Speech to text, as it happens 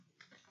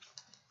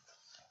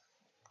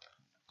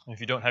If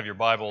you don't have your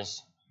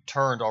Bibles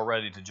turned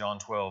already to John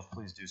 12,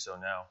 please do so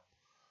now.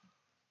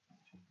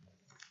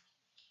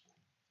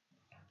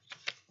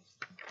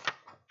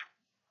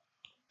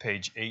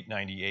 Page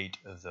 898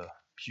 of the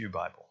Pew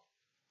Bible.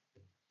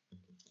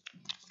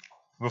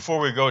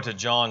 Before we go to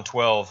John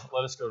 12,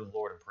 let us go to the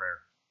Lord in prayer.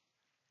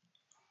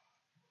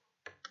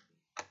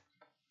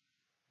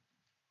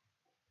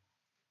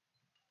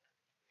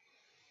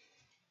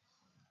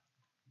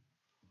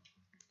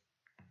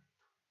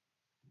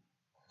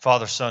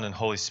 Father, Son, and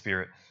Holy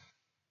Spirit,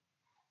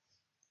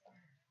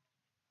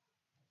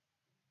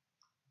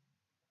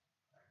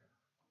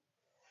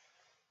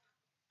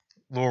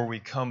 Lord, we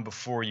come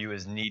before you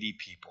as needy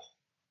people.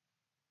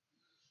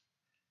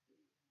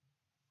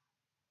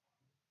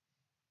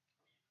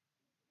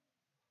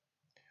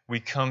 We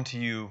come to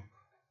you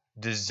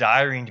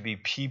desiring to be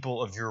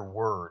people of your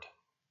word,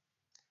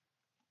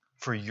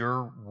 for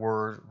your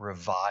word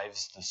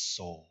revives the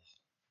soul.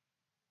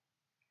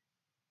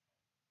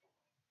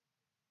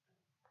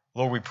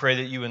 Lord, we pray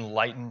that you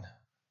enlighten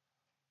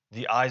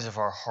the eyes of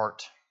our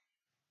heart,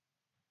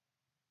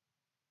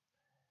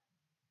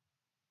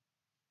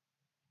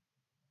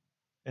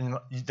 and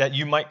that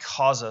you might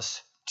cause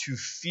us to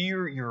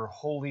fear your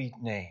holy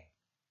name.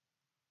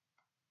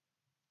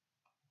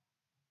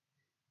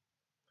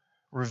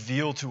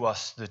 Reveal to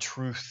us the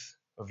truth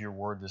of your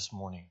word this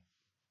morning.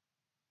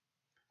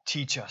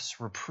 Teach us,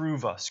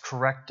 reprove us,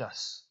 correct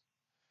us.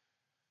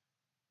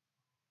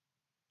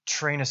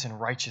 Train us in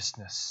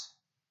righteousness.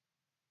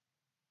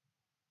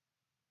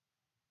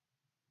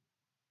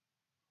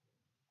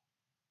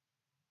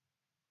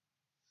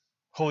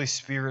 Holy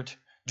Spirit,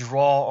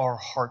 draw our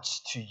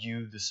hearts to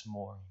you this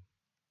morning.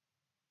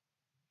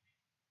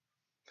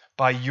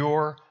 By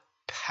your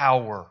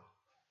power,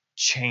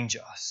 change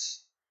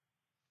us.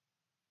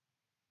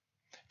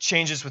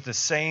 Change us with the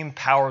same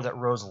power that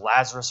rose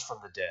Lazarus from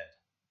the dead.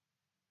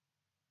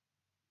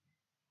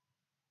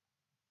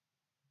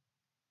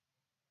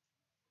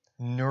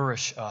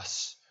 Nourish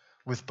us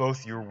with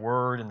both your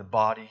word and the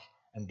body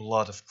and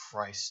blood of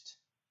Christ.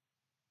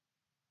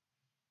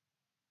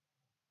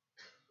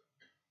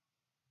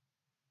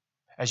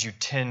 As you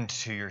tend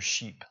to your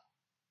sheep.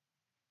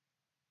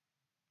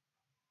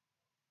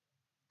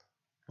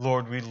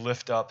 Lord, we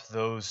lift up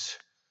those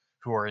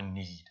who are in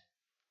need.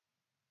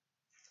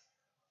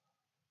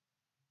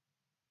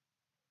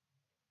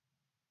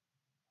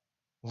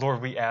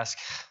 Lord, we ask,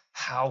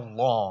 how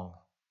long?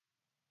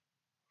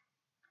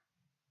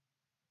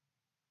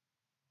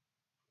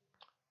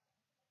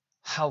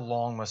 How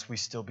long must we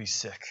still be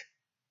sick?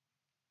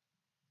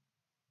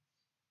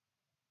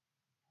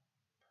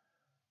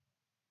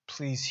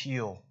 Please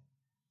heal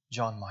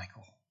John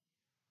Michael.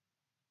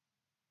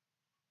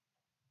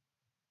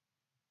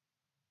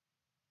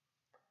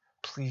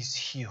 Please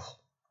heal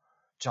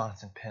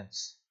Jonathan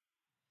Pence.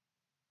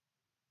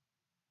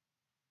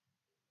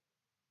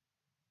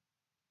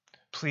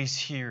 Please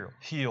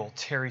heal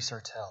Terry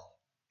Sartell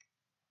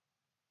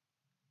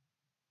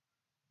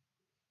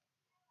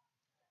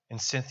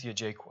and Cynthia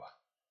Jaqua.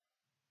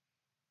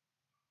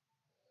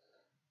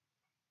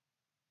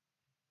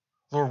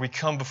 Lord, we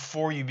come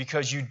before you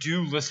because you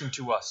do listen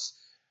to us.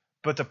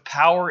 But the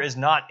power is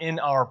not in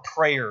our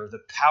prayer.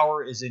 The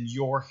power is in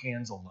your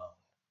hands alone.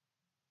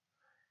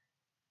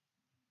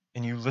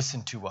 And you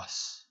listen to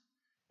us.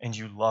 And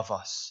you love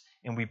us.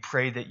 And we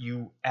pray that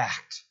you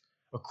act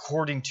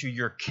according to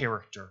your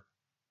character.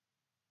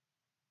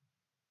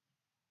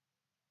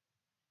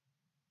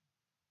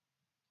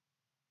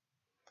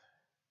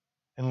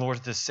 And Lord,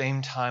 at the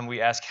same time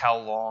we ask how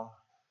long,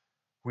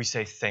 we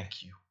say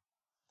thank you.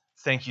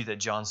 Thank you that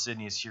John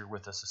Sidney is here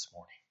with us this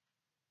morning.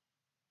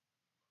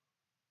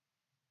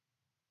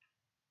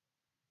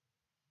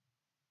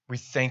 We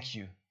thank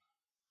you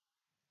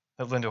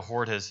that Linda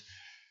Hort has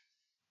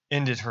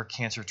ended her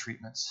cancer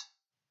treatments.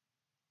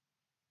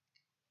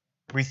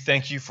 We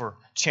thank you for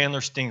Chandler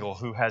Stingle,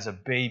 who has a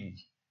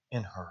baby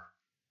in her.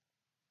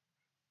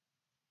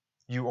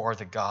 You are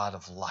the God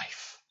of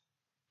life.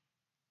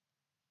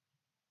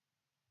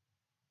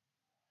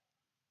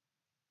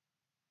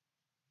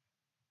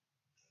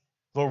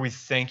 Lord, we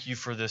thank you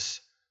for this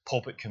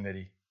pulpit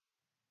committee.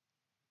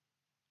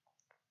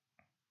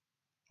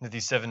 That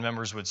these 7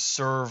 members would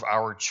serve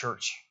our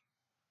church.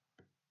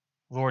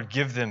 Lord,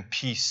 give them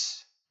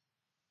peace.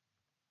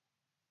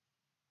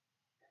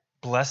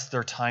 Bless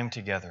their time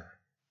together.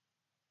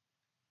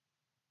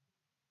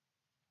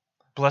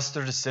 Bless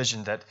their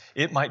decision that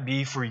it might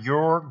be for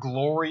your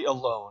glory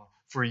alone,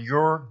 for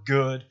your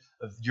good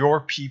of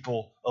your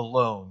people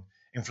alone,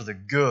 and for the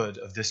good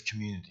of this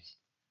community.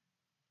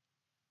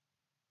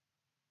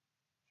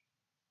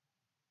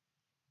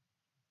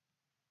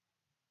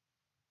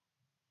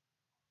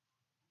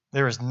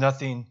 There is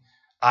nothing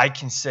I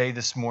can say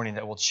this morning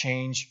that will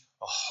change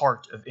a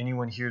heart of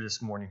anyone here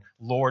this morning.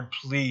 Lord,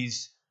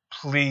 please,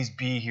 please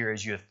be here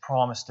as you have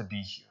promised to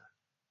be here.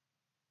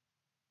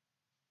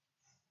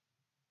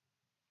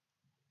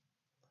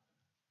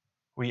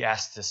 We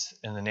ask this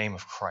in the name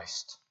of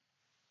Christ.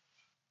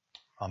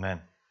 Amen.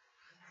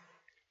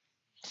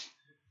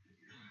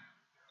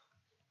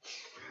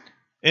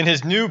 In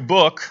his new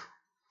book,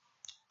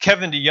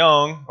 Kevin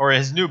DeYoung, or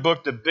his new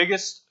book, The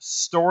Biggest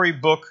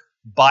Storybook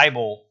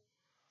Bible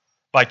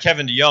by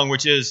Kevin DeYoung,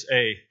 which is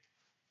a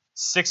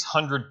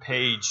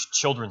 600-page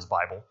children's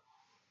Bible,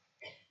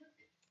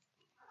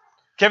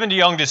 Kevin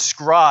DeYoung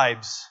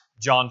describes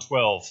John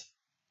 12.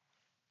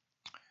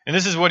 And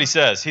this is what he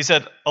says. He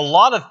said, a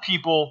lot of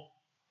people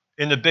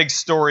in the big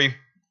story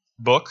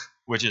book,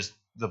 which is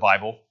the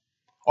Bible,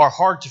 are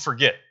hard to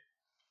forget.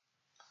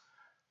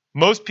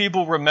 Most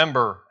people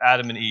remember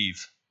Adam and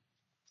Eve.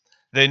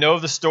 They know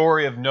the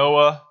story of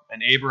Noah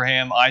and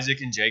Abraham, Isaac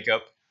and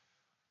Jacob.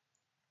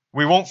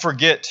 We won't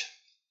forget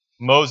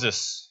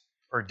Moses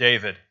or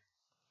David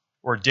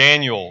or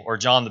Daniel or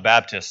John the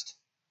Baptist,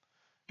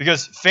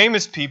 because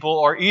famous people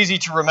are easy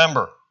to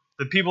remember,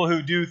 the people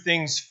who do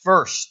things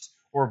first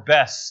or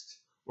best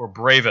or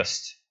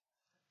bravest.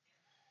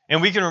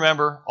 And we can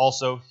remember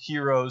also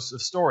heroes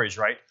of stories,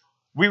 right?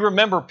 We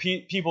remember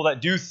people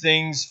that do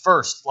things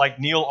first, like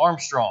Neil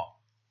Armstrong,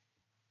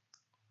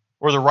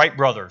 or the Wright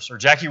brothers, or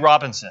Jackie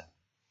Robinson,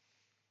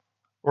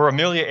 or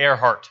Amelia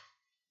Earhart,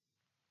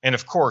 and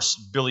of course,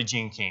 Billie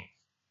Jean King.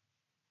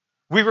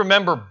 We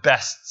remember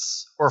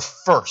bests or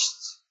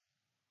firsts.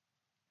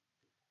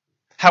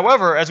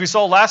 However, as we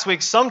saw last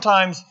week,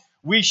 sometimes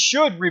we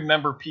should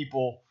remember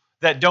people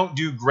that don't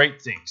do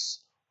great things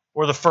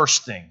or the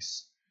first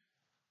things.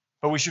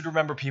 But we should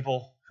remember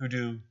people who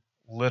do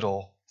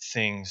little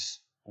things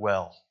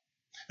well.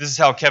 This is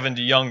how Kevin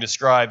DeYoung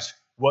describes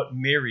what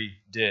Mary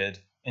did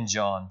in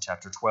John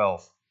chapter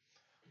 12.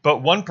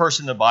 But one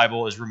person in the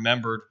Bible is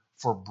remembered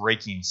for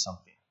breaking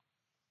something.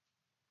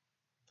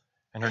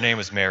 And her name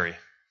was Mary,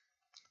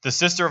 the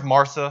sister of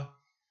Martha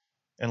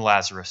and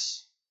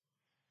Lazarus.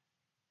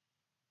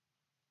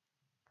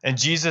 And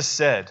Jesus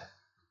said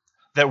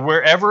that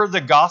wherever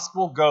the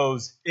gospel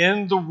goes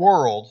in the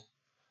world,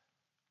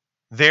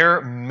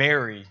 there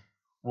Mary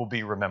will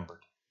be remembered.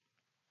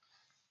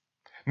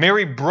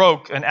 Mary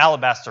broke an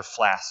alabaster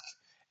flask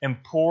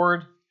and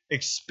poured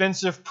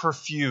expensive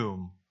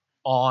perfume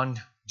on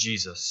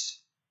Jesus.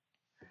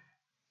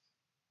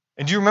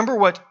 And do you remember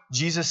what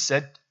Jesus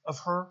said of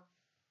her?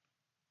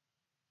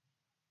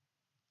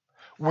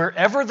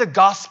 Wherever the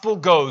gospel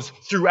goes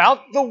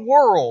throughout the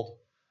world,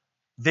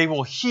 they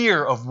will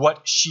hear of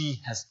what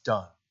she has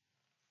done.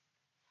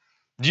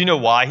 Do you know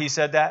why he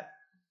said that?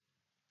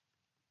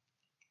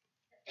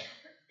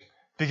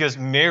 Because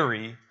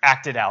Mary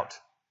acted out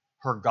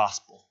her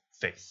gospel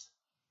faith.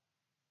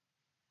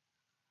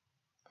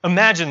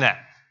 Imagine that.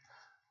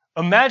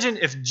 Imagine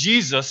if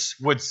Jesus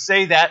would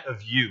say that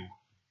of you.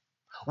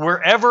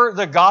 Wherever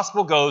the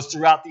gospel goes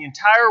throughout the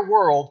entire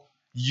world,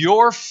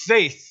 your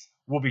faith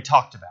will be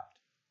talked about.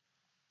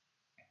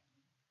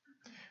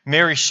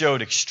 Mary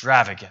showed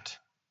extravagant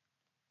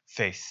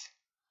faith.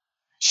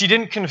 She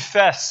didn't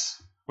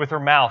confess with her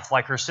mouth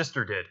like her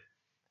sister did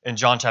in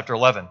John chapter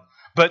 11,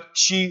 but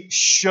she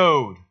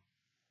showed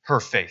her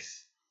faith.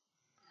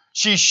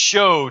 She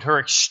showed her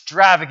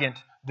extravagant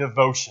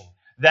devotion,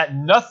 that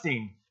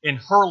nothing in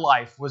her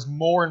life was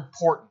more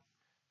important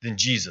than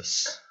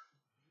Jesus.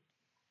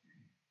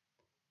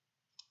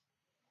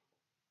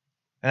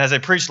 And as I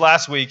preached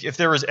last week, if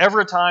there was ever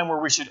a time where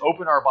we should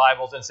open our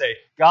Bibles and say,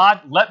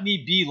 God, let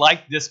me be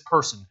like this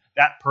person,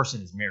 that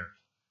person is Mary.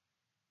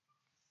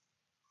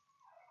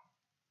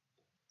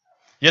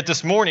 Yet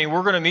this morning,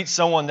 we're going to meet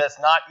someone that's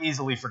not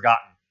easily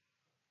forgotten.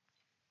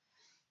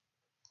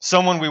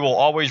 Someone we will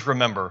always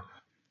remember,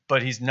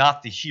 but he's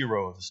not the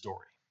hero of the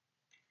story.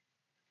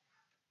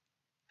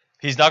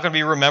 He's not going to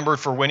be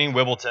remembered for winning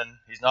Wimbledon.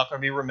 He's not going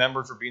to be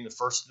remembered for being the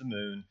first to the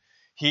moon.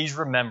 He's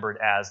remembered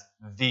as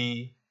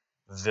the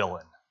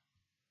villain.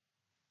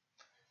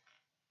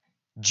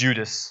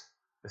 Judas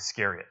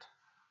Iscariot.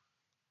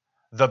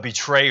 The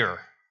betrayer.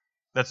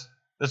 That's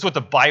what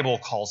the Bible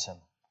calls him.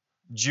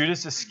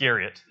 Judas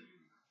Iscariot,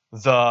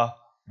 the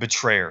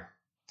betrayer.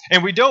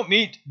 And we don't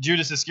meet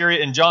Judas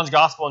Iscariot in John's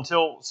gospel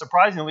until,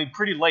 surprisingly,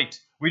 pretty late.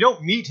 We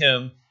don't meet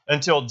him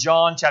until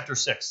John chapter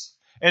 6.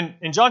 And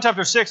in John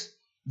chapter 6,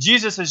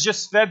 Jesus has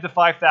just fed the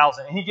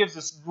 5,000, and he gives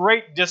this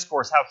great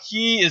discourse, how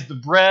he is the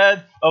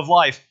bread of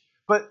life.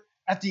 But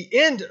at the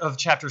end of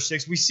chapter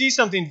 6, we see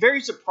something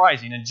very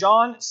surprising. In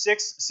John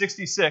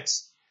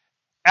 6:66,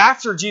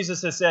 after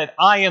Jesus has said,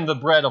 I am the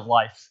bread of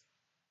life,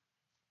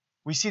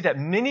 we see that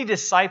many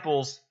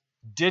disciples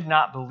did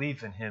not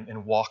believe in him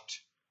and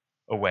walked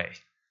away.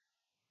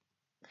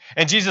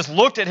 And Jesus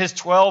looked at his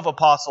 12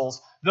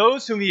 apostles,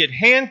 those whom he had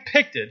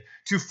handpicked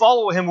to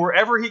follow him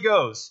wherever he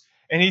goes.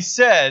 And he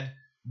said,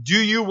 do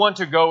you want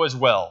to go as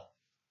well?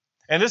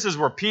 And this is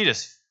where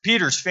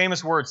Peter's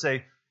famous words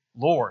say,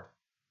 Lord,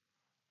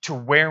 to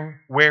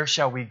where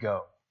shall we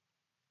go?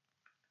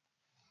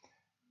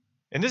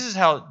 And this is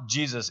how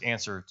Jesus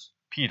answered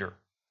Peter.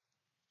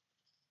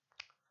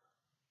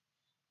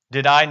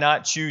 Did I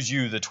not choose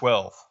you, the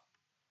 12?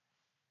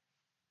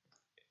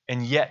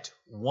 And yet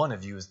one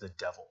of you is the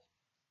devil.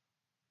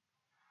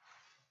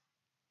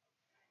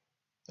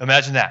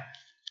 Imagine that.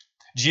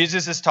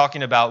 Jesus is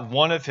talking about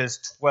one of his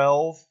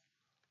 12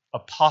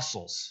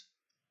 apostles,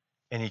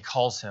 and he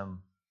calls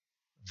him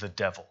the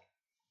devil.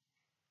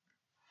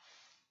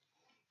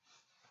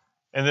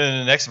 And then in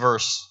the next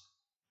verse,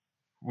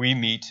 we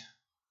meet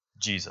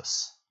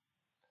Jesus.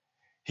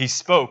 We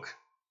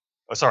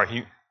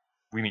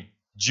meet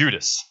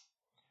Judas.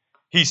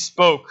 He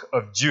spoke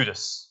of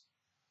Judas,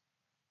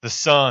 the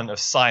son of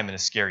Simon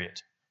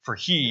Iscariot, for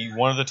he,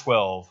 one of the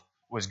 12,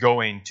 was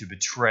going to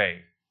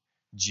betray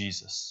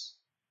Jesus.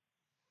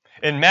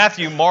 In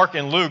Matthew, Mark,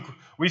 and Luke,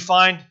 we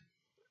find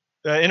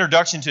the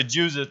introduction to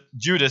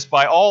Judas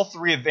by all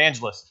three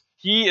evangelists.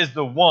 He is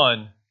the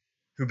one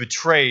who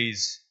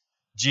betrays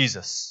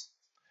Jesus.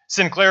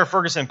 Sinclair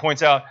Ferguson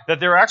points out that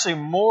there are actually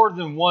more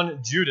than one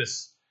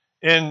Judas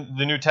in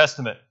the New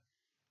Testament.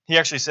 He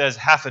actually says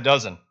half a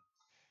dozen.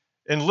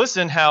 And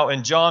listen how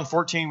in John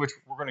 14, which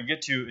we're going to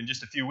get to in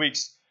just a few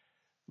weeks,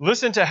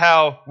 listen to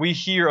how we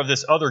hear of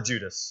this other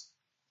Judas.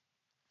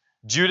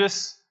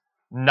 Judas,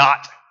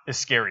 not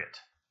Iscariot.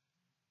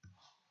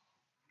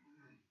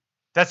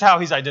 That's how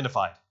he's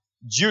identified.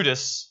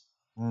 Judas,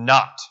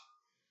 not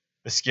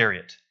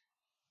Iscariot.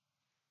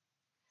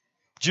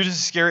 Judas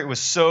Iscariot was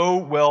so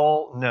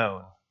well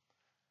known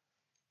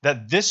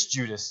that this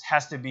Judas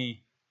has to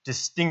be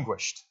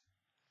distinguished.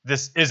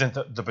 This isn't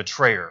the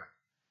betrayer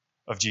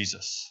of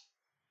Jesus.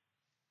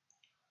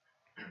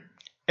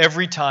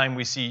 Every time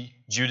we see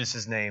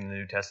Judas's name in the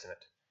New Testament,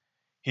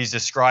 he's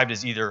described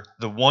as either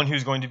the one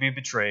who's going to be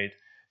betrayed,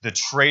 the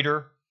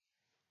traitor,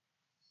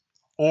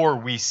 or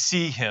we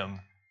see him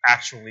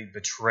actually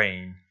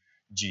betraying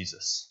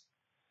Jesus.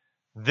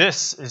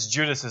 This is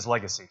Judas's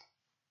legacy.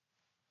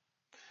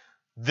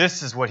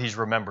 This is what he's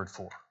remembered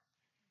for.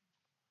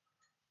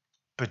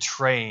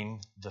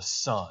 Betraying the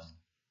Son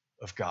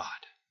of God.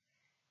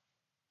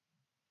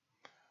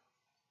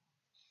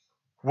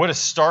 What a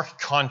stark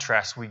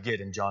contrast we get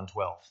in John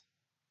 12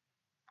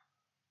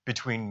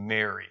 between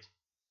Mary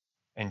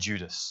and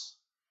Judas.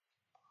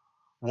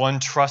 One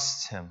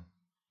trusts him.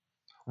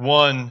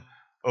 One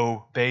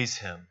obeys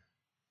him.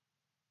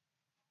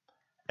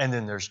 And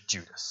then there's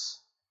Judas.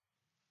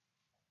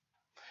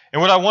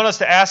 And what I want us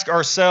to ask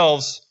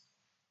ourselves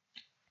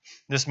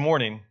this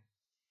morning,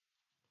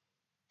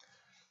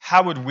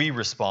 how would we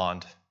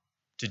respond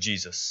to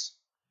Jesus?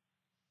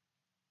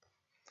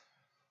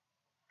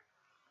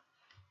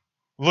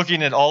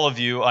 Looking at all of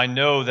you, I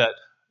know that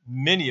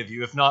many of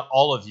you, if not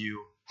all of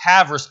you,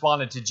 have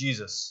responded to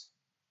Jesus.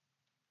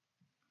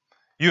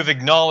 You have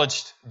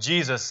acknowledged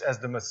Jesus as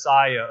the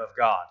Messiah of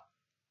God,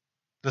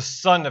 the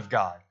Son of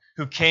God,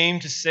 who came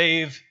to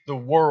save the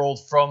world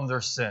from their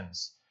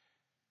sins,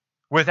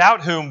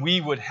 without whom we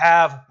would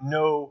have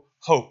no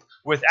hope.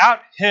 Without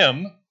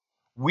him,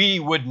 we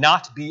would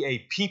not be a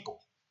people.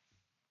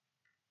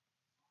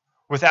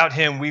 Without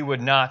him, we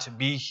would not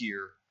be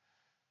here.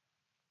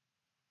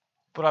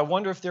 But I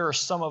wonder if there are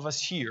some of us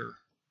here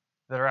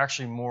that are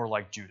actually more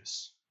like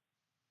Judas.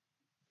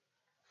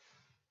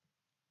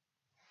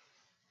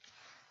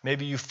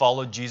 Maybe you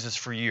followed Jesus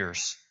for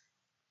years.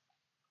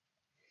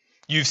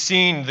 You've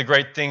seen the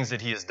great things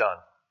that he has done.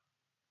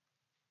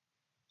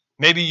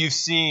 Maybe you've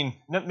seen,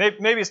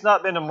 maybe it's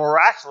not been a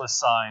miraculous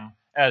sign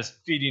as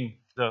feeding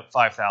the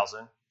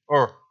 5,000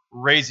 or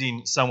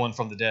raising someone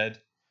from the dead,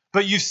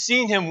 but you've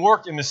seen him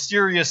work in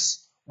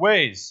mysterious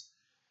ways.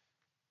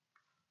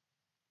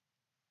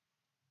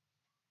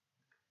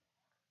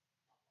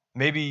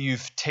 Maybe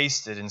you've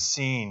tasted and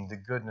seen the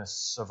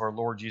goodness of our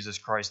Lord Jesus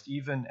Christ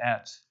even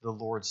at the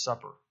Lord's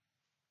Supper.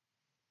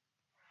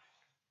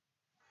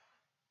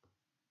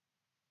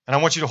 And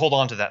I want you to hold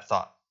on to that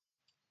thought.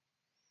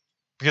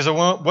 Because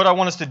what I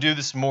want us to do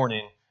this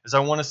morning is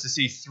I want us to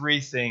see three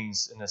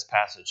things in this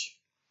passage.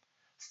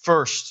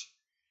 First,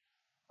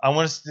 I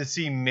want us to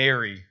see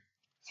Mary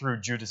through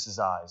Judas's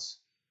eyes.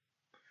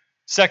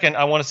 Second,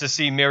 I want us to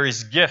see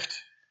Mary's gift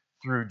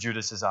through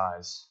Judas's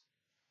eyes.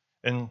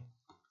 And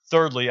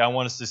thirdly, I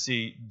want us to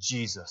see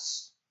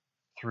Jesus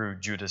through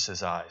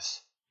Judas's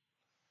eyes.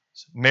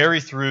 So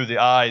Mary through the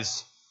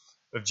eyes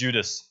of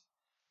Judas.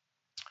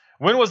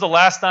 When was the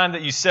last time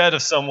that you said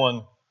of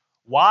someone,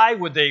 why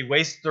would they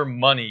waste their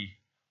money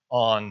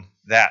on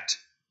that?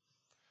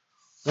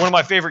 One of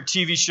my favorite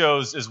TV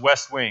shows is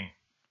West Wing.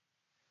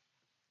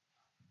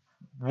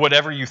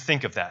 Whatever you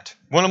think of that.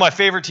 One of my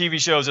favorite TV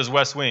shows is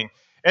West Wing.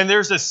 And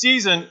there's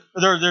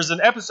there's an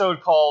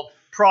episode called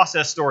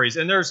Process Stories.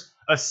 And there's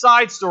a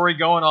side story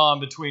going on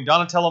between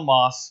Donatella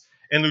Moss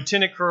and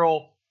Lieutenant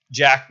Colonel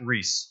Jack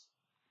Reese.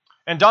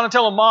 And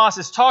Donatella Moss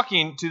is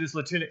talking to this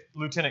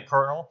Lieutenant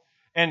Colonel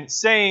and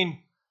saying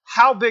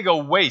how big a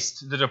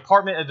waste the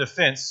Department of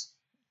Defense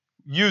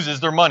uses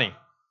their money.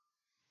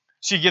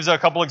 She gives a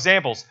couple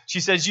examples.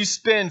 She says, you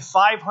spend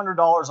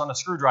 $500 on a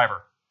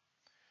screwdriver.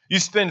 You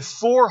spend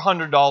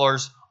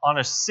 $400 on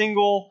a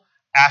single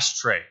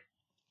ashtray.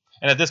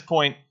 And at this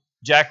point,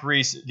 Jack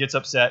Reese gets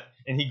upset,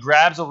 and he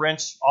grabs a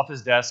wrench off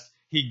his desk.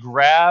 He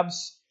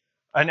grabs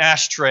an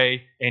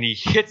ashtray, and he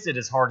hits it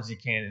as hard as he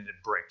can, and it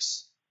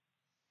breaks.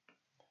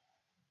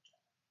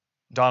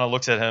 Donna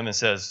looks at him and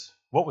says,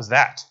 what was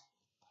that?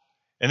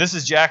 And this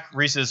is Jack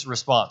Reese's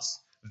response.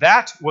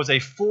 That was a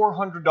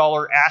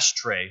 $400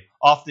 ashtray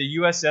off the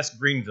USS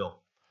Greenville,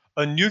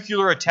 a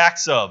nuclear attack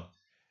sub,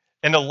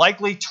 and a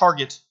likely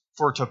target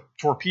for a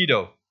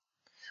torpedo.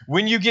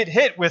 When you get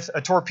hit with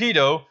a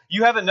torpedo,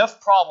 you have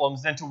enough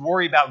problems than to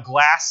worry about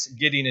glass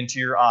getting into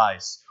your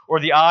eyes, or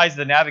the eyes of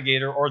the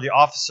navigator or the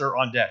officer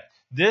on deck.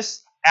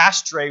 This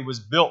ashtray was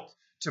built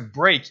to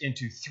break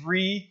into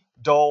 3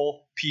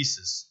 dull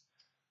pieces.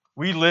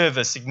 We live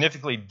a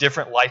significantly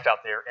different life out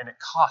there, and it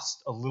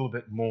costs a little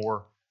bit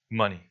more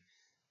money.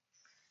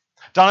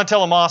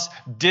 Donatella Moss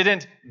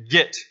didn't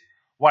get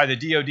why the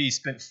DoD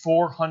spent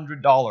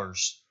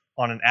 $400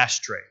 on an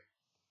ashtray.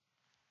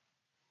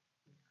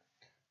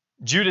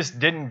 Judas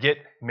didn't get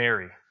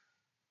Mary.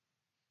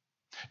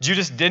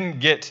 Judas didn't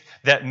get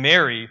that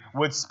Mary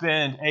would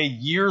spend a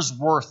year's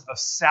worth of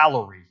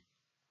salary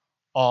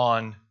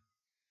on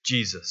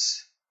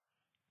Jesus.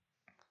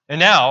 And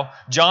now,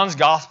 John's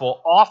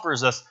gospel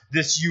offers us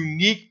this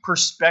unique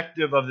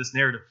perspective of this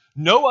narrative.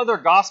 No other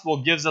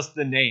gospel gives us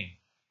the name.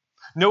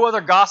 No other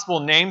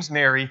gospel names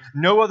Mary.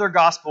 No other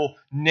gospel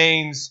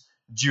names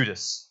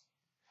Judas.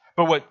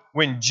 But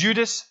when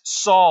Judas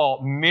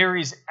saw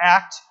Mary's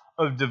act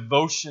of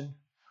devotion,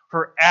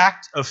 her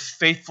act of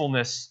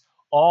faithfulness,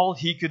 all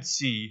he could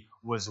see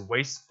was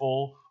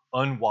wasteful,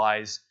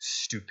 unwise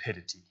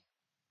stupidity.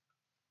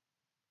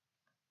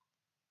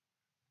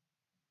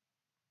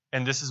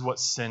 And this is what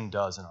sin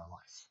does in our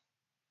life.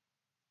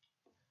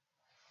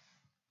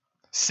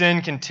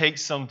 Sin can take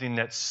something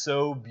that's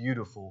so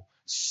beautiful,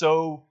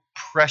 so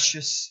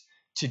precious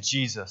to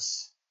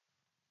Jesus.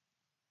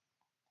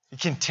 It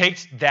can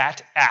take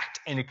that act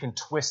and it can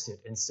twist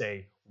it and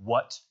say,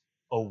 what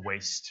a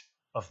waste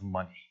of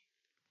money.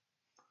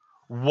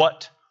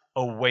 What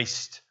a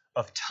waste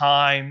of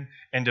time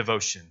and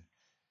devotion.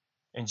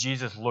 And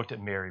Jesus looked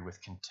at Mary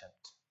with contempt.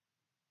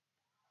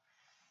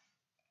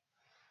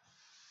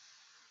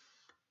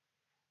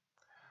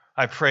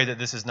 I pray that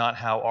this is not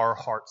how our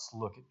hearts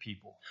look at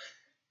people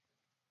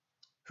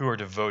who are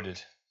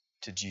devoted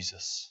to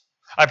Jesus.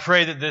 I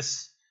pray that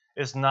this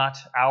is not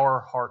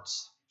our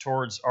hearts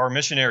towards our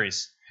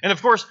missionaries. And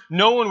of course,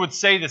 no one would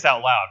say this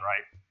out loud,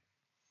 right?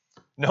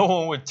 No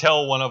one would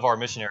tell one of our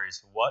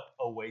missionaries, what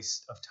a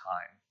waste of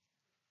time.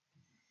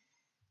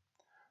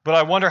 But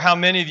I wonder how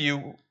many of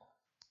you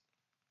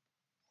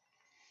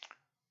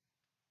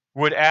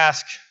would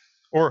ask,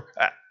 or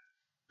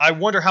I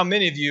wonder how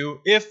many of you,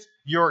 if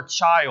your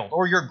child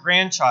or your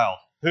grandchild,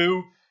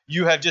 who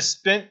you have just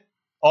spent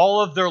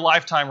all of their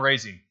lifetime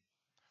raising,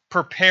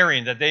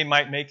 preparing that they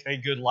might make a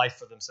good life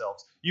for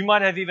themselves. You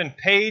might have even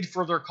paid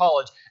for their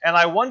college. And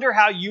I wonder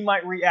how you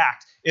might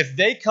react if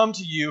they come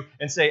to you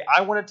and say,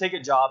 I want to take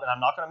a job and I'm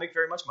not going to make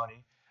very much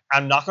money.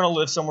 I'm not going to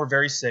live somewhere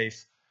very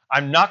safe.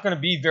 I'm not going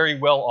to be very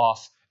well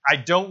off. I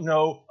don't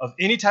know of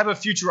any type of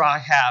future I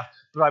have,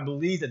 but I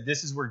believe that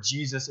this is where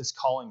Jesus is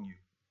calling you,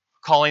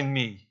 calling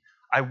me.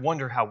 I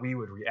wonder how we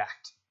would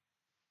react.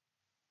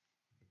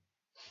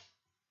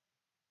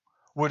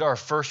 Would our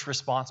first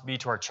response be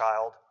to our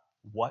child,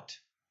 what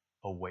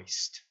a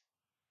waste?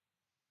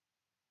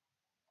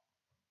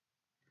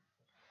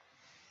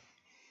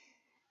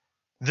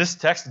 This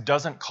text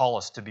doesn't call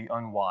us to be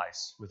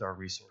unwise with our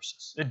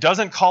resources. It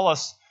doesn't call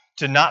us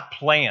to not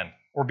plan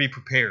or be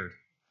prepared.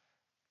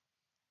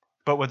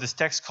 But what this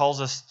text calls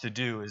us to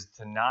do is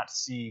to not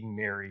see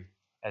Mary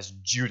as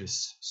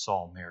Judas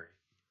saw Mary,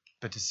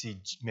 but to see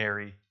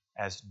Mary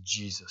as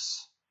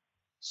Jesus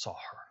saw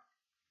her.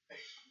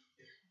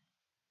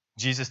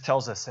 Jesus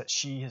tells us that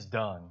she has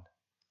done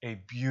a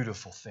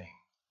beautiful thing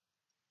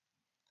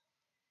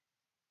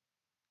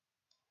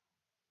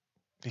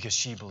because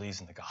she believes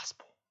in the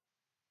gospel.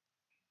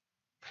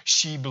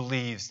 She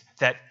believes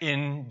that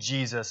in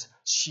Jesus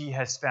she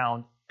has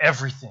found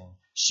everything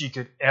she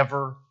could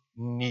ever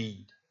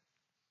need.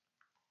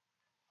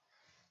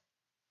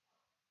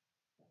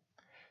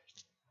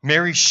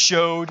 Mary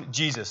showed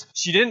Jesus.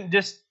 She didn't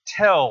just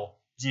tell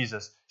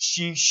Jesus.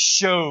 She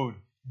showed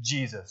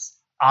Jesus,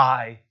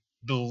 I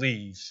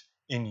believe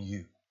in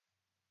you.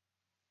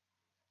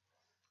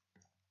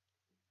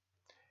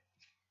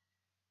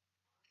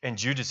 And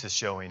Judas is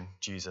showing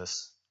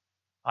Jesus,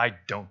 I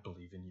don't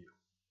believe in you.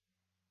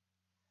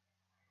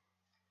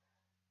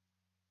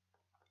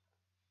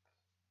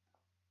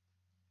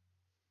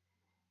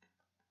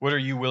 What are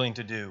you willing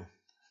to do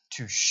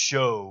to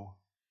show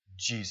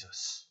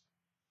Jesus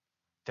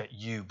that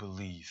you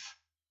believe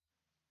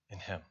in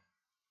him?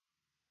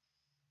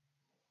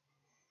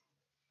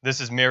 This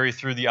is Mary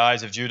through the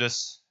eyes of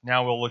Judas.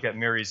 Now we'll look at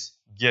Mary's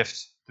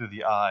gift through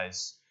the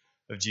eyes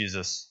of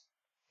Jesus.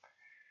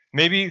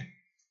 Maybe,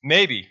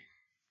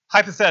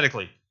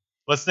 hypothetically,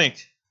 let's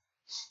think,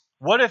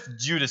 what if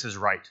Judas is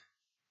right?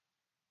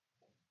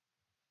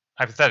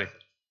 Hypothetically.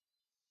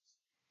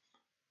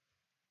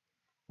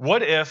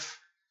 What if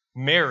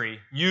Mary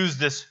used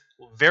this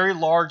very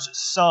large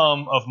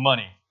sum of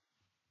money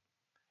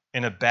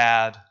in a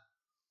bad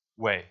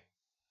way?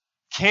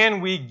 Can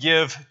we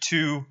give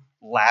too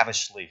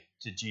lavishly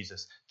to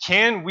Jesus?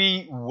 Can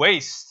we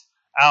waste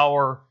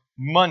our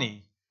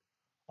money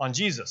on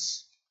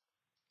Jesus?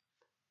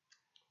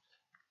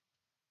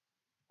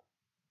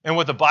 And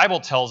what the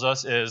Bible tells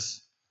us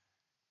is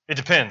It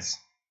depends.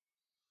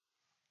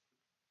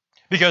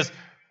 Because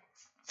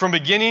from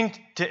beginning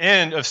to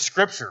end of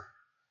Scripture,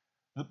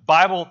 the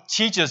Bible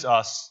teaches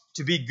us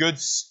to be good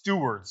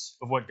stewards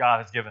of what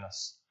God has given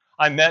us.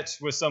 I met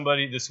with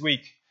somebody this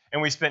week,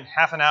 and we spent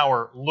half an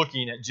hour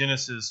looking at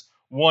Genesis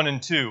 1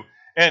 and 2.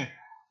 And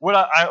what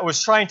I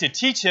was trying to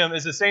teach him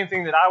is the same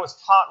thing that I was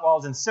taught while I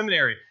was in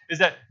seminary, is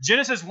that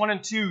Genesis 1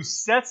 and 2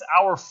 sets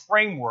our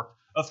framework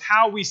of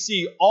how we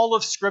see all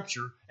of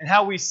Scripture and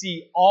how we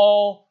see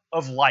all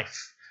of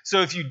life.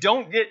 So if you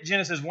don't get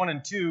Genesis 1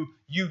 and 2,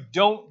 you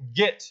don't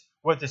get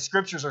what the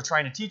Scriptures are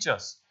trying to teach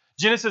us.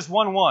 Genesis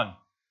 1:1,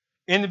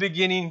 in the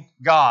beginning,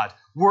 God.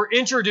 We're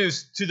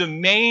introduced to the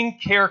main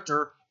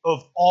character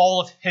of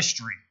all of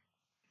history.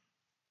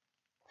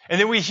 And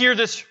then we hear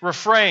this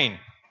refrain,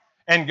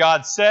 and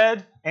God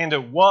said, and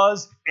it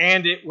was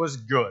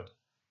good.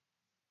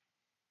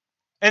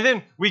 And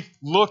then we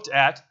looked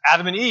at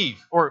Adam and Eve,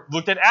 or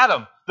looked at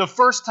Adam. The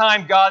first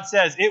time God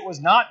says it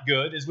was not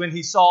good is when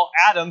he saw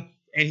Adam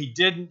and he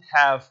didn't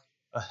have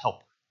a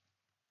helper.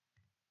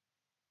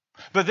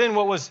 But then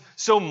what was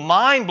so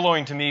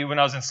mind-blowing to me when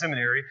I was in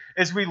seminary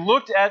is we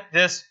looked at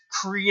this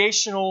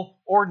creational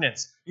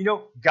ordinance. You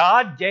know,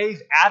 God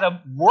gave Adam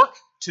work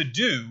to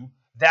do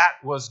that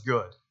was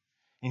good.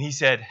 And he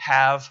said,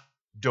 have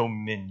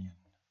dominion.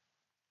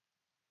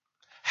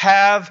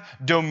 Have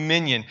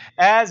dominion.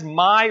 As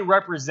my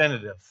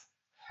representative,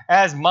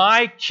 as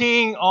my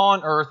king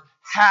on earth,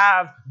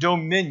 have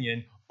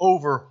dominion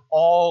over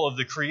all of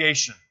the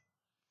creation.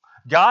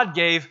 God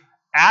gave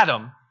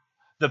Adam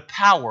the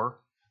power,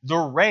 the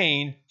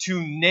reign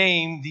to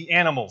name the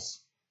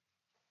animals.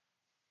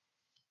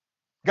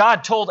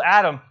 God told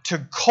Adam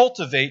to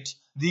cultivate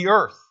the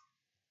earth.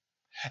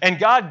 And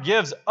God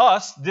gives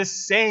us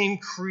this same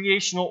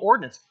creational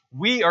ordinance.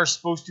 We are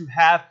supposed to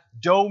have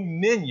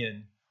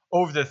dominion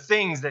over the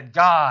things that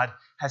God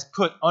has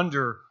put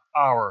under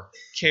our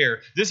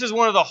care. This is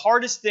one of the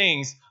hardest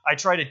things I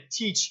try to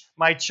teach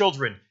my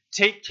children.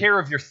 Take care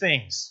of your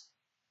things.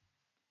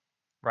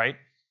 Right?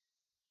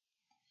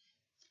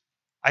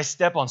 I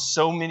step on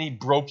so many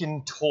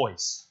broken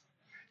toys.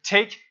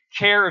 Take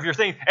care of your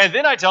things. And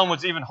then I tell them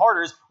what's even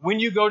harder is when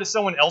you go to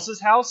someone else's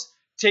house,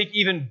 take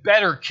even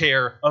better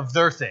care of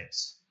their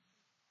things.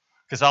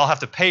 Because I'll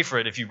have to pay for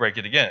it if you break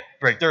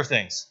their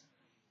things.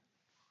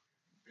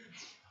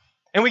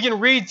 And we can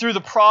read through the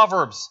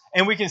Proverbs,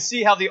 and we can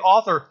see how the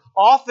author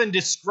often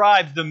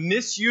describes the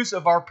misuse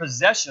of our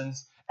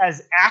possessions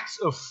as acts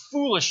of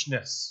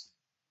foolishness.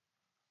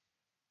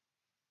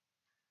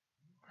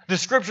 The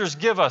Scriptures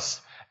give us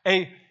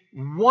a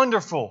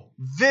wonderful,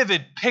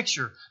 vivid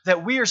picture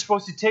that we are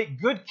supposed to take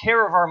good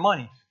care of our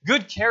money,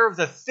 good care of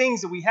the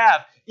things that we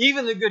have,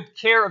 even the good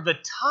care of the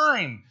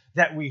time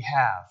that we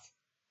have.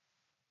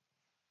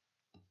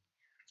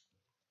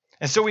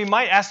 And so we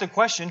might ask the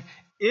question,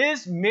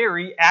 is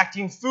Mary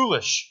acting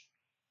foolish?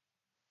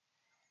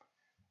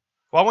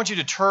 Well, I want you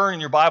to turn in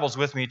your Bibles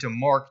with me to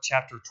Mark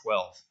chapter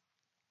 12.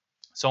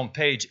 It's on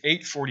page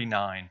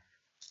 849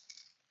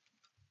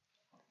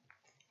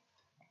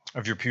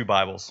 of your pew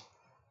Bibles.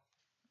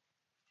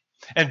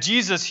 And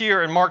Jesus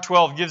here in Mark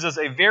 12 gives us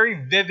a very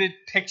vivid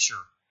picture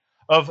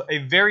of a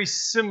very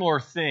similar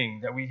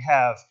thing that we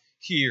have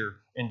here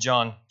in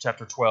John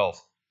chapter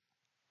 12.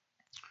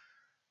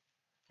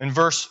 In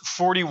verse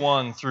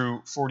 41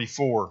 through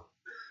 44,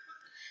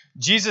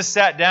 Jesus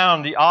sat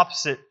down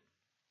opposite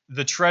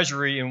the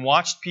treasury and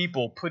watched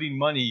people putting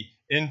money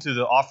into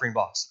the offering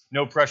box.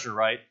 No pressure,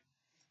 right?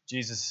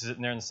 Jesus is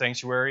sitting there in the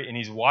sanctuary and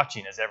he's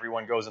watching as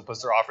everyone goes and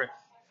puts their offering.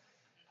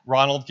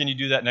 Ronald, can you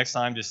do that next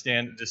time? Just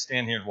stand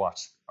here and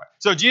watch. Right.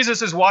 So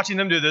Jesus is watching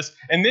them do this,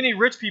 and many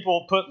rich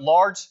people put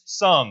large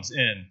sums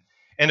in.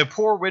 And a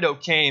poor widow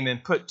came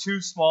and put 2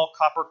 small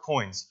copper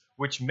coins,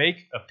 which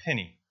make a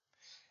penny.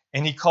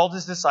 And he called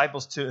his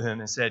disciples to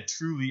him and said,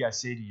 truly I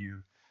say to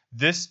you,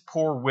 this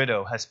poor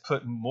widow has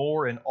put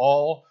more in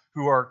all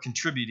who are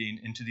contributing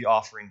into the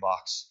offering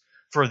box.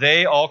 For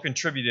they all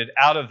contributed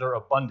out of their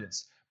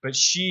abundance, but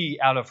she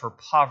out of her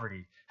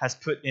poverty has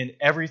put in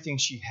everything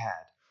she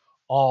had,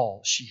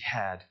 all she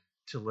had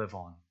to live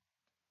on.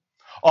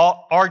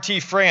 R.T.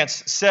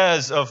 France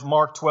says of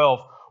Mark 12,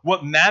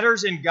 what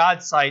matters in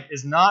God's sight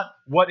is not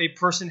what a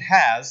person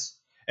has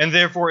and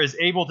therefore is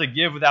able to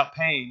give without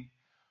paying,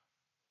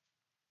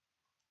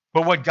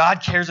 but what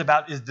God cares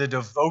about is the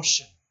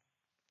devotion,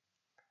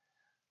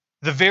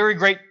 the very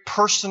great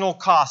personal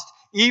cost,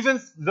 even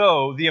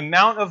though the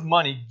amount of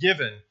money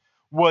given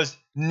was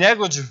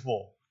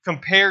negligible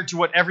compared to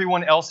what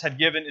everyone else had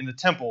given in the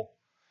temple.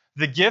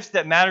 The gift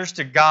that matters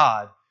to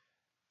God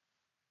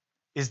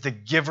is the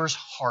giver's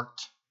heart.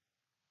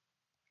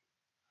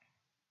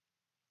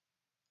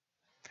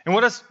 And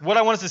what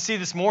I want us to see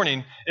this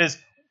morning is,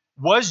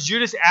 was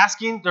Judas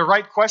asking the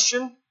right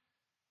question?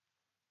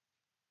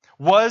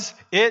 Was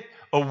it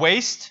a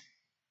waste?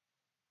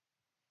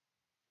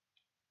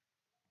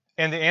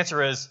 And the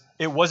answer is,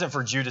 it wasn't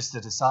for Judas to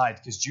decide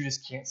because Judas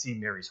can't see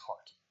Mary's heart.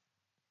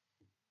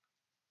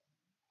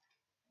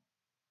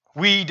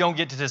 We don't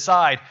get to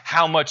decide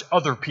how much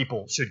other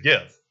people should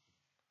give.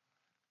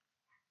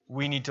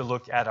 we need to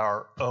look at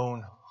our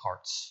own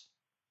hearts.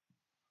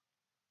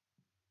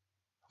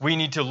 We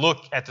need to look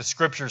at the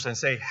Scriptures and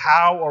say,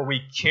 how are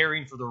we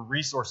caring for the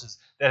resources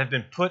that have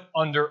been put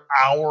under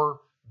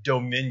our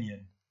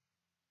dominion?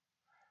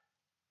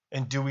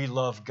 And do we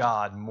love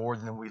God more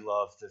than we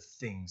love the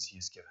things He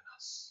has given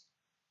us?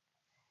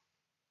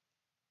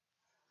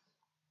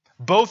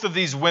 Both of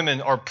these women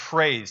are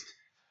praised,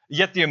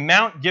 yet the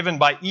amount given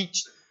by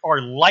each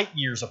are light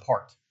years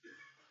apart.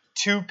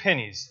 2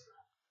 pennies,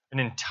 an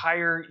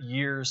entire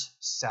year's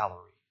salary.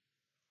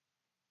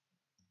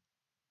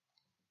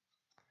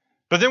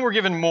 But then we're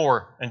given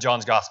more in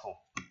John's Gospel.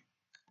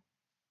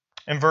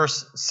 In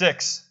verse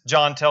 6,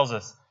 John tells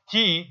us,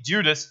 he,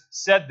 Judas,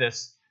 said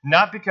this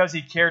not because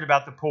he cared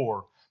about the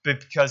poor,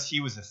 but because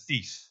he was a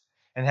thief.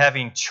 And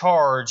having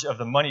charge of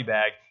the money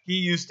bag, he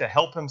used to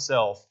help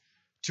himself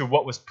to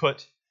what was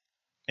put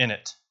in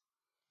it.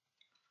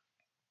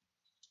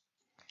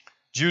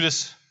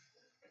 Judas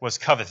was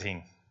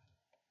coveting.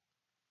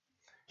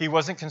 He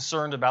wasn't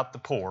concerned about the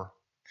poor.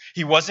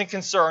 He wasn't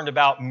concerned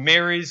about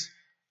Mary's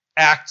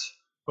act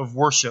of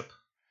worship.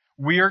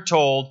 We are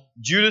told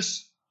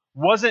Judas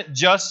wasn't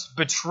just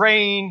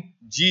betraying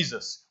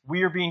Jesus.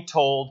 We are being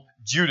told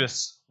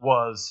Judas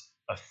was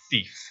a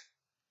thief.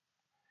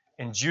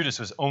 And Judas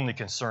was only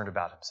concerned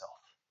about himself.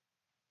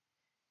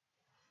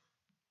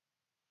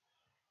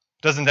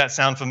 Doesn't that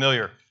sound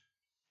familiar?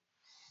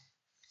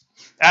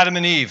 Adam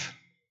and Eve,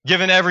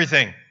 given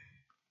everything.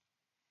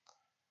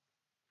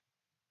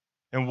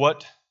 And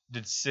what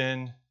did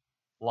sin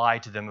lie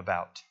to them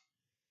about?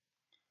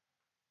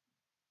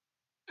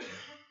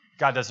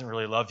 God doesn't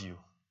really love you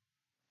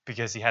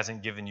because He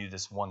hasn't given you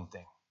this one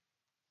thing.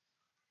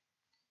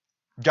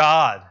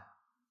 God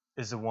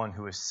is the one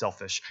who is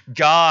selfish.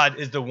 God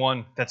is the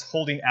one that's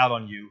holding out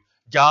on you.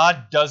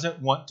 God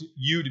doesn't want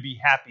you to be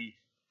happy.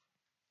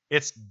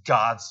 It's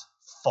God's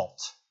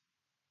fault.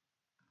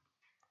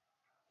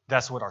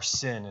 That's what our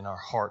sin in our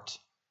heart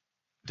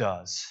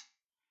does.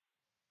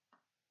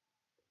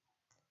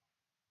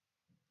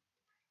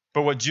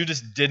 But what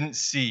Judas didn't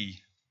see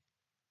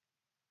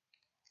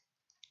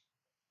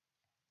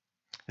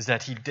is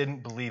that he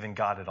didn't believe in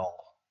God at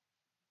all.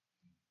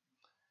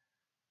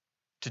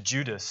 To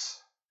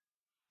Judas,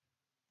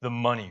 the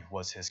money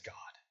was his God.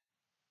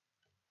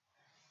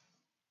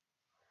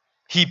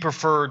 He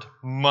preferred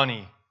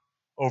money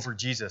over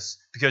Jesus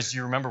because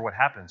you remember what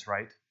happens,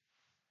 right?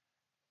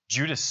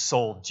 Judas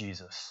sold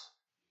Jesus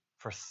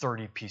for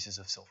 30 pieces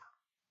of silver.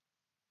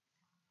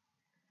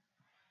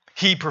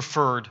 He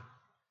preferred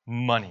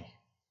money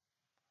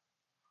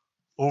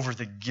over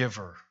the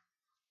giver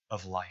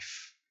of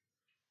life.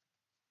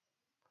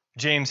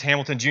 James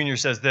Hamilton Jr.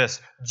 says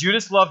this,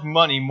 Judas loved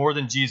money more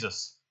than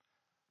Jesus,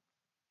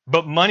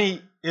 but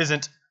money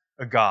isn't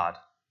a God.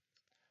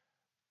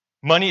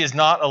 Money is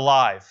not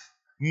alive.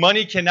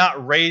 Money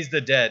cannot raise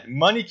the dead.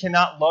 Money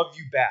cannot love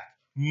you back.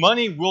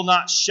 Money will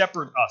not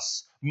shepherd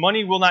us.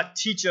 Money will not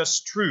teach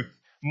us truth.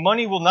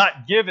 Money will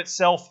not give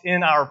itself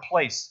in our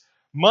place.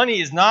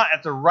 Money is not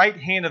at the right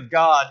hand of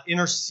God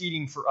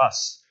interceding for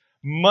us.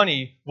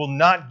 Money will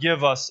not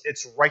give us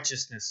its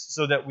righteousness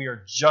so that we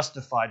are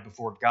justified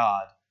before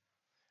God.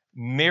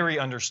 Mary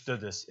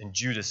understood this and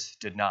Judas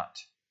did not.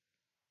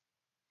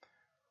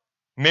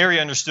 Mary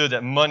understood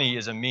that money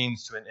is a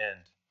means to an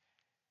end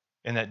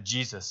and that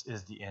Jesus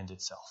is the end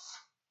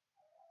itself.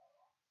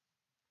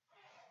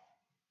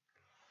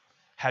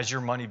 Has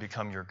your money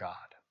become your God?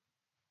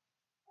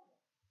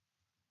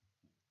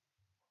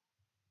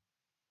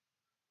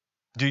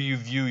 Do you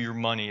view your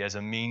money as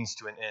a means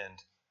to an end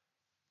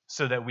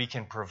so that we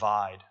can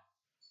provide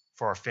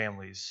for our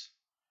families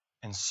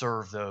and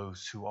serve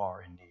those who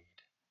are in need?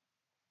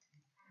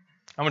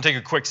 I'm going to take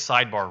a quick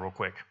sidebar real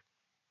quick.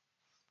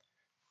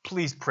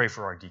 Please pray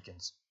for our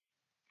deacons.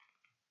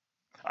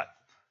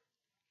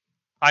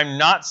 I'm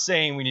not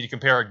saying we need to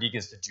compare our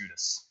deacons to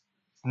Judas.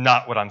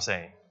 Not what I'm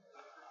saying.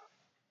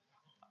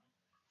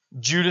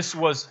 Judas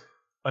was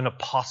an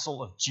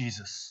apostle of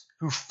Jesus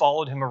who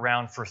followed him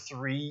around for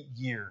 3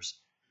 years,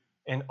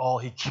 and all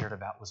he cared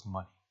about was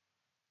money.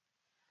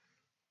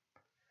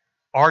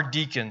 Our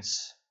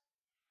deacons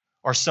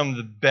are some of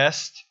the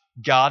best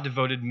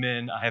God-devoted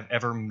men I have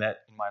ever met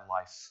in my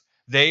life.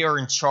 They are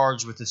in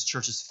charge with this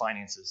church's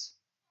finances.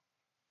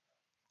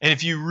 And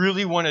if you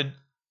really want to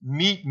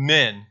meet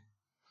men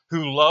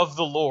who love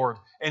the Lord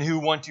and who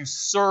want to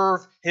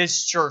serve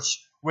His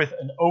church with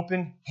an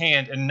open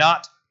hand and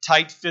not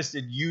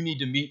tight-fisted, you need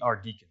to meet our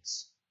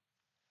deacons.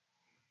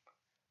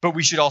 But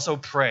we should also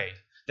pray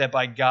that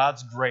by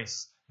God's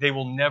grace, they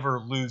will never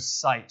lose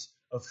sight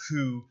of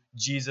who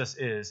Jesus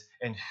is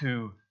and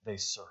who they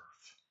serve.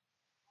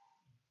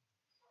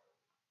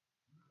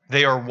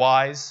 They are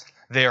wise,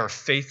 they are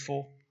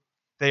faithful,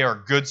 they are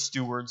good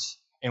stewards,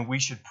 and we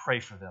should pray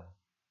for them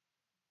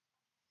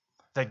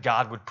that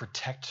God would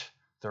protect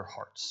their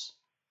hearts.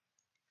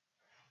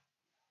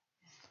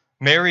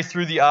 Mary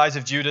through the eyes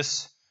of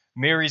Judas,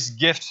 Mary's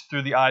gift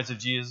through the eyes of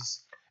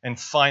Jesus, and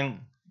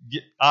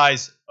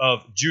eyes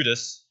of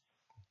Judas.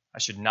 I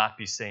should not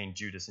be saying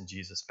Judas and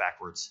Jesus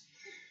backwards.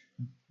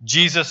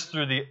 Jesus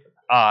through the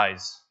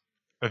eyes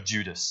of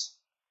Judas.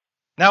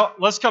 Now,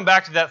 let's come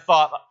back to that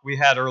thought we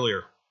had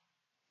earlier.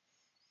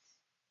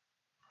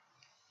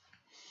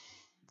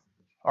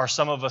 Are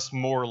some of us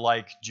more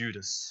like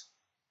Judas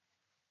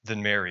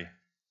than Mary?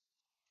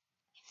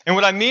 And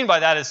what I mean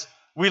by that is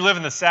we live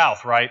in the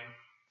South, right?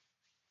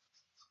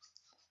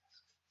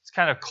 It's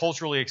kind of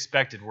culturally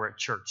expected we're at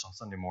church on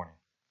Sunday morning.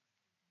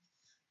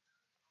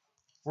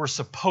 We're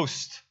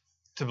supposed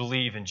to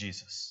believe in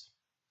Jesus.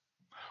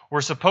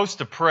 We're supposed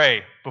to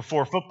pray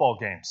before football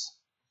games.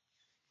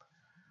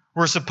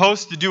 We're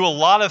supposed to do a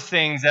lot of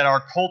things that our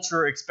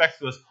culture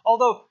expects of us.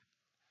 Although,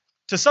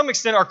 to some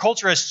extent, our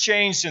culture has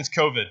changed since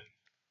COVID.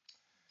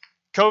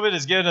 COVID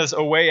has given us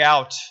a way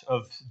out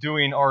of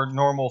doing our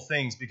normal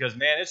things because,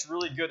 man, it's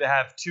really good to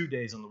have 2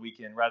 days on the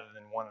weekend rather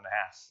than 1.5.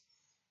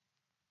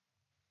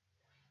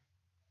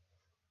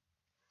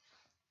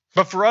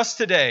 But for us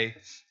today,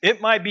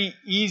 it might be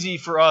easy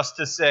for us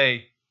to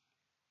say,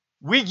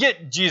 we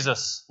get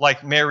Jesus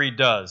like Mary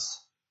does.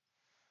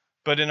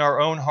 But in our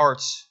own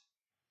hearts,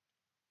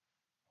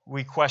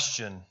 we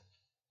question,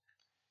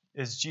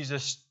 is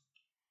Jesus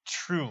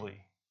truly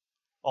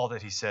all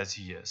that he says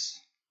he is?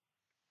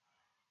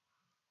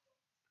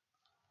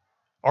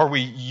 Are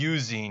we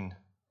using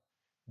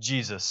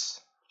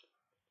Jesus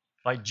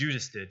like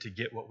Judas did to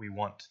get what we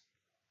want?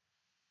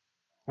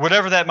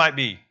 Whatever that might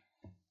be.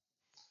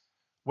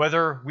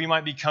 Whether we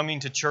might be coming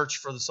to church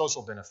for the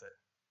social benefit,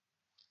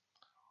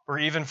 or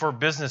even for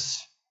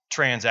business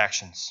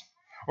transactions.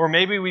 Or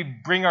maybe we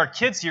bring our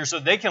kids here so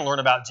they can learn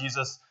about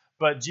Jesus,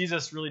 but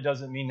Jesus really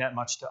doesn't mean that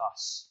much to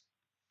us.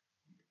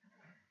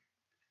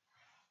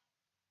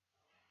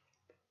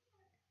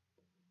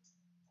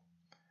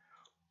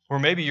 Or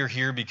maybe you're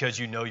here because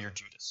you know you're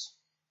Judas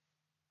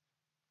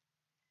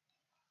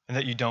and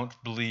that you don't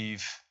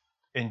believe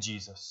in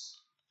Jesus,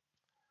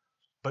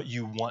 but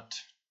you want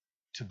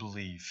to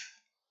believe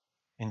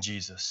in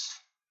Jesus.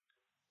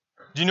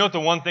 Do you know what the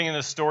one thing in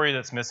this story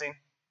that's missing?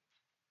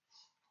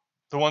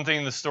 The one thing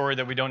in the story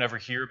that we don't ever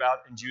hear about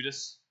in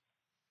Judas?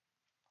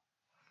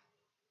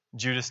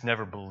 Judas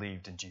never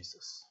believed in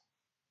Jesus.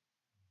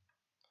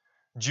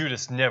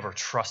 Judas never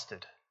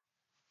trusted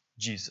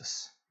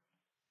Jesus.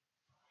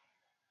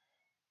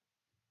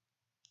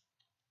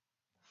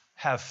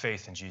 Have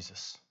faith in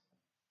Jesus.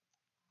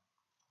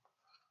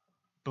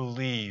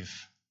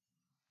 Believe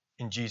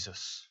in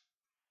Jesus.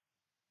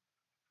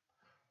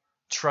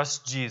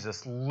 Trust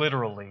Jesus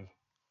literally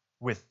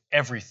with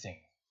everything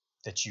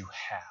that you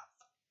have.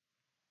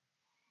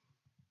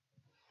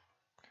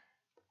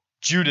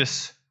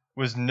 Judas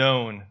was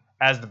known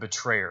as the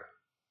betrayer,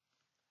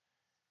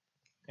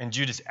 and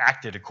Judas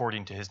acted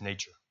according to his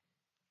nature.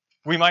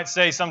 We might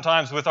say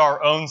sometimes with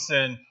our own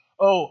sin,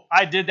 oh,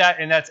 I did that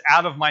and that's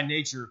out of my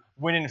nature,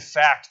 when in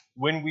fact,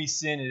 when we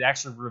sin, it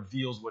actually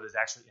reveals what is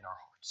actually in our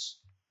hearts.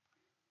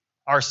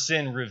 Our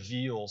sin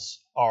reveals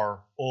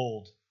our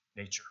old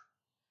nature.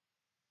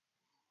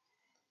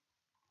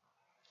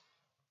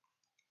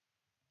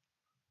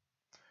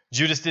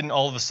 Judas didn't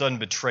all of a sudden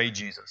betray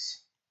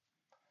Jesus.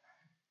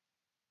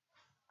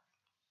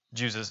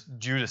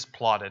 Judas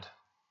plotted.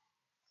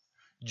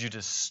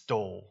 Judas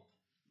stole.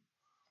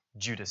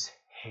 Judas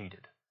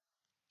hated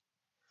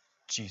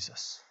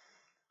Jesus.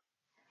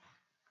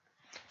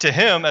 To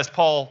him, as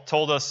Paul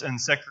told us in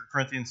 2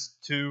 Corinthians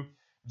 2,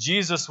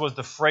 Jesus was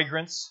the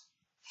fragrance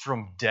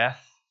from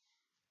death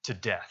to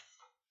death.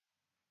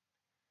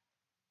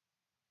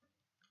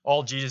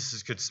 All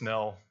Jesus could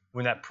smell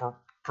when that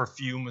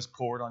perfume was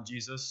poured on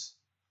Jesus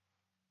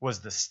was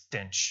the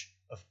stench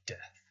of death.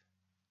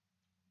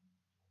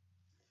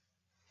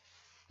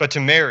 But to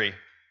Mary,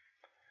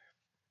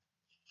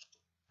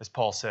 as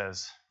Paul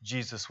says,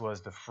 Jesus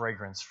was the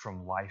fragrance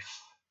from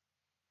life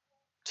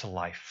to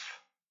life.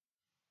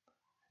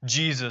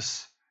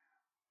 Jesus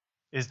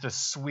is the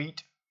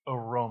sweet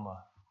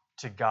aroma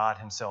to God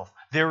himself.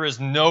 There is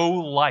no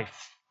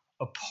life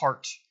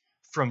apart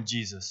from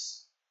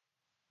Jesus.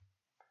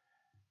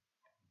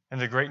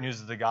 And the great news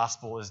of the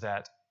gospel is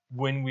that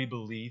when we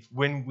believe,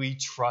 when we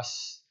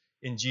trust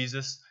in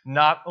Jesus,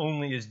 not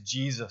only is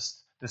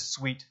Jesus the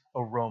sweet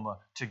aroma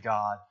to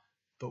God,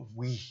 but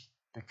we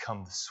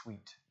become the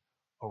sweet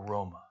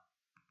aroma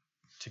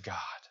to God.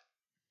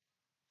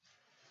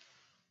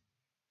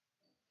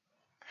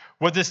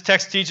 What this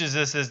text teaches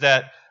us is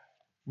that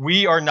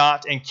we are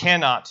not and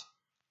cannot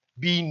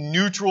be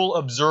neutral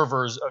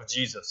observers of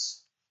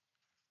Jesus.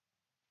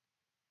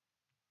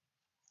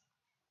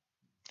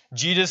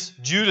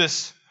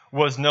 Judas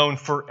was known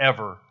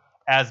forever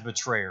as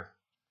betrayer,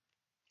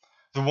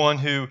 the one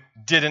who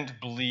didn't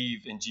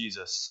believe in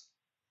Jesus.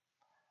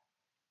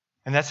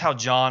 And that's how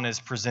John is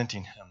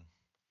presenting him.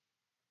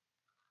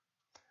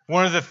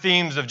 One of the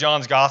themes of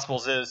John's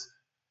Gospels is,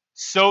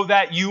 so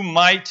that you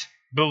might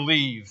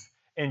believe,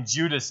 and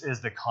Judas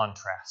is the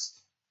contrast.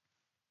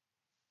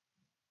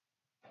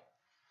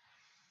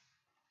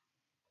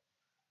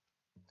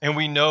 And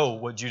we know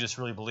what Judas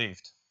really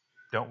believed,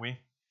 don't we?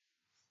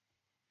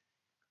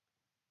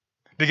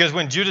 Because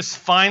when Judas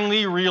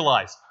finally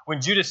realized,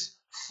 when Judas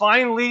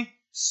finally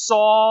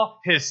saw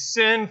his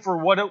sin for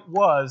what it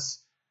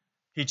was,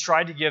 he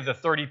tried to give the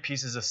 30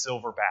 pieces of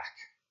silver back.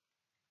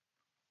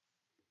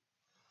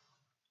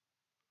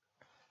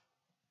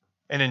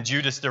 And in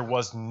Judas, there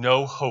was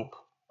no hope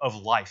of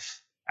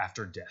life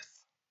after death.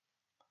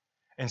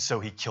 And so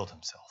he killed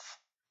himself.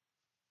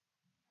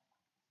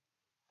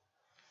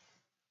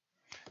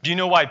 Do you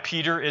know why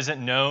Peter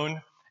isn't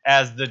known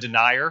as the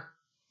denier?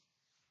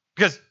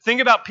 Because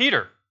think about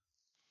Peter.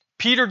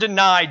 Peter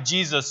denied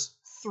Jesus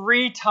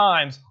 3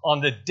 times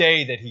on the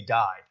day that he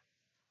died.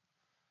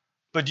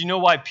 But do you know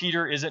why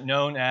Peter isn't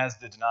known as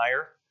the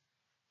denier?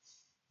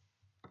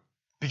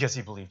 Because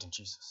he believed in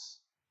Jesus.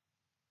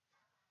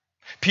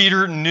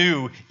 Peter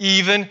knew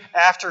even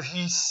after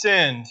he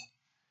sinned,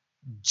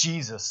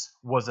 Jesus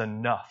was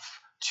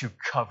enough to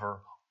cover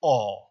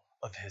all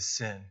of his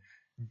sin.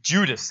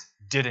 Judas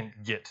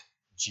didn't get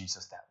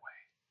Jesus that way.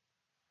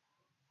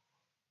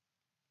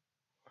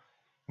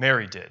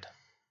 Mary did.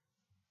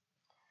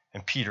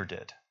 And Peter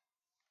did.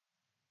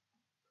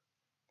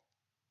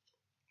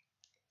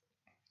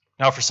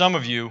 Now, for some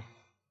of you,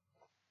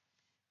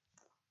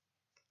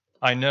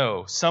 I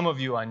know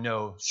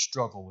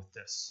struggle with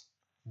this.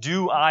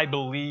 Do I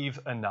believe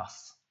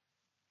enough?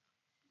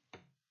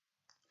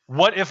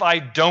 What if I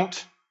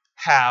don't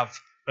have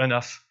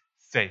enough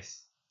faith?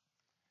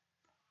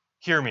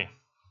 Hear me.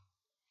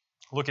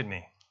 Look at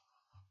me.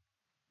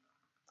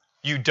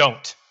 You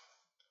don't.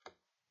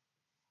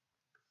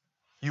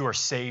 You are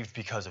saved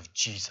because of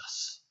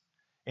Jesus.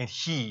 And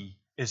He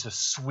is a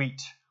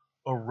sweet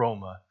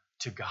aroma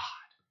to God.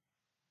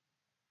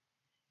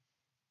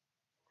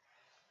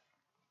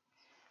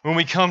 When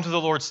we come to the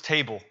Lord's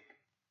table,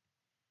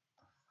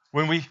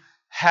 when we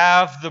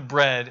have the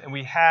bread and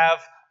we have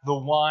the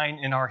wine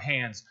in our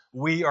hands,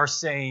 we are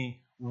saying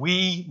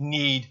we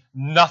need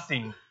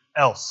nothing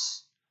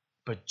else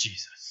but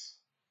Jesus.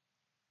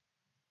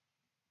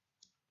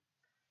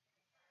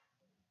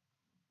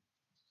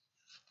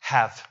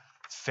 Have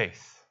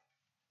faith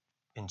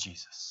in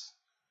Jesus.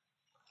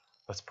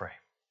 Let's pray.